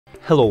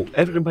Hello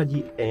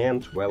everybody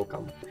and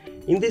welcome!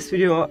 In this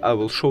video I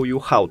will show you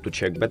how to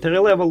check battery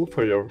level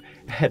for your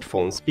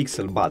headphones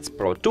Pixel Buds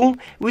Pro 2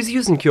 with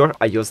using your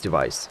iOS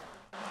device.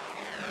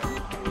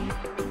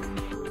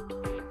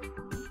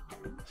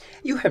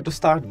 You have to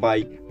start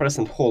by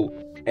pressing hold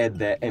at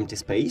the empty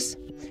space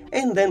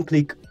and then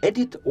click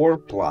Edit or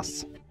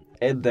Plus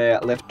at the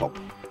left top.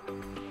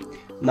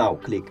 Now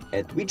click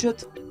Add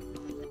Widget,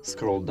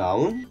 scroll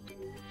down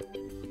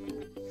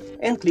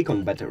and click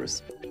on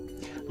Batteries.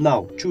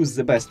 Now choose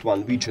the best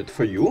one widget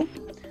for you.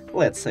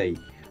 Let's say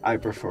I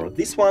prefer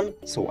this one,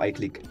 so I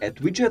click Add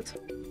Widget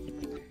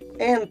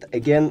and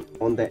again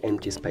on the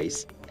empty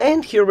space.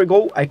 And here we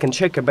go, I can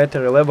check a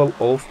battery level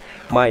of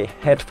my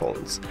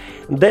headphones.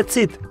 That's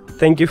it.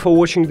 Thank you for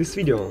watching this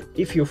video.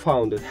 If you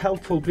found it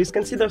helpful, please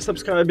consider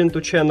subscribing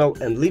to channel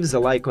and leave the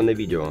like on the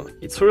video.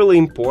 It's really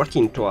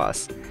important to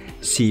us.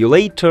 See you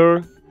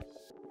later!